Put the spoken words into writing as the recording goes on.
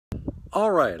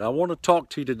All right, I want to talk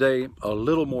to you today a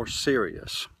little more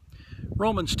serious.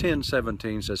 Romans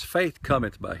 10:17 says, faith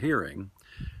cometh by hearing,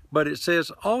 but it says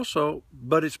also,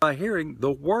 but it's by hearing the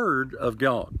word of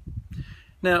God.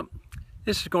 Now,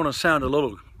 this is going to sound a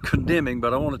little condemning,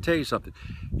 but I want to tell you something.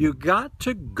 You got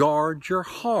to guard your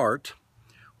heart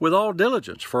with all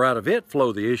diligence, for out of it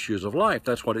flow the issues of life.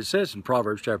 That's what it says in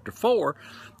Proverbs chapter 4,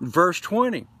 verse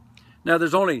 20. Now,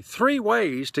 there's only three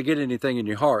ways to get anything in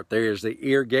your heart. There is the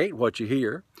ear gate, what you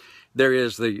hear. There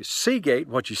is the see gate,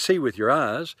 what you see with your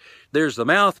eyes. There's the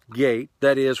mouth gate,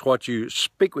 that is what you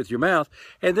speak with your mouth.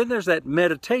 And then there's that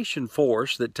meditation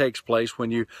force that takes place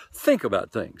when you think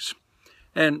about things.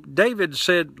 And David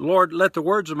said, Lord, let the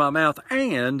words of my mouth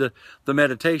and the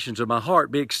meditations of my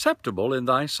heart be acceptable in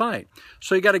thy sight.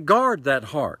 So you got to guard that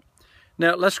heart.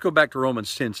 Now, let's go back to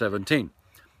Romans 10:17,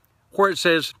 where it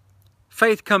says,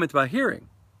 faith cometh by hearing.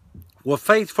 Well,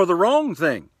 faith for the wrong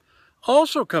thing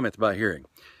also cometh by hearing.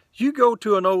 You go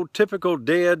to an old typical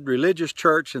dead religious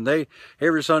church and they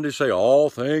every Sunday say, all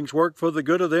things work for the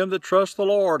good of them that trust the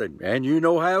Lord. And you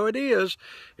know how it is.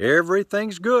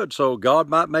 Everything's good. So God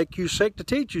might make you sick to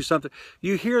teach you something.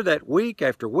 You hear that week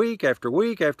after week after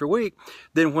week after week.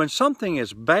 Then when something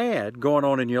is bad going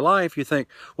on in your life, you think,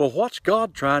 well, what's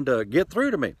God trying to get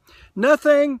through to me?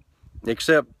 Nothing,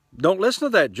 except don't listen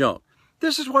to that junk.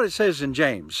 This is what it says in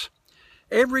James.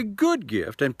 Every good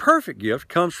gift and perfect gift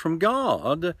comes from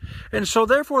God, and so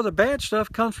therefore the bad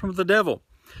stuff comes from the devil.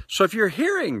 So if you're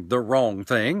hearing the wrong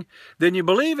thing, then you're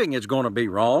believing it's going to be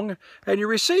wrong, and you're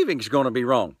receiving it's going to be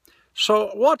wrong.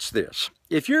 So watch this.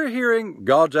 If you're hearing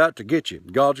God's out to get you,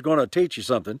 God's going to teach you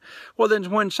something, well then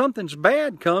when something's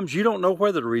bad comes, you don't know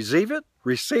whether to receive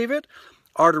it,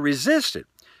 or to resist it.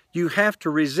 You have to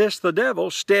resist the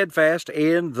devil steadfast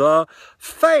in the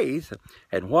faith.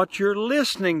 And what you're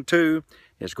listening to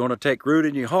is going to take root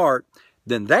in your heart.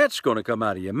 Then that's going to come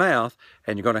out of your mouth,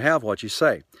 and you're going to have what you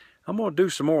say. I'm going to do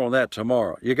some more on that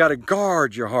tomorrow. You got to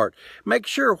guard your heart. Make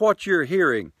sure what you're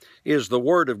hearing is the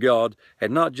Word of God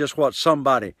and not just what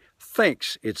somebody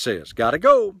thinks it says. Got to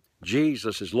go.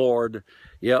 Jesus is Lord.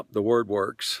 Yep, the Word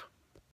works.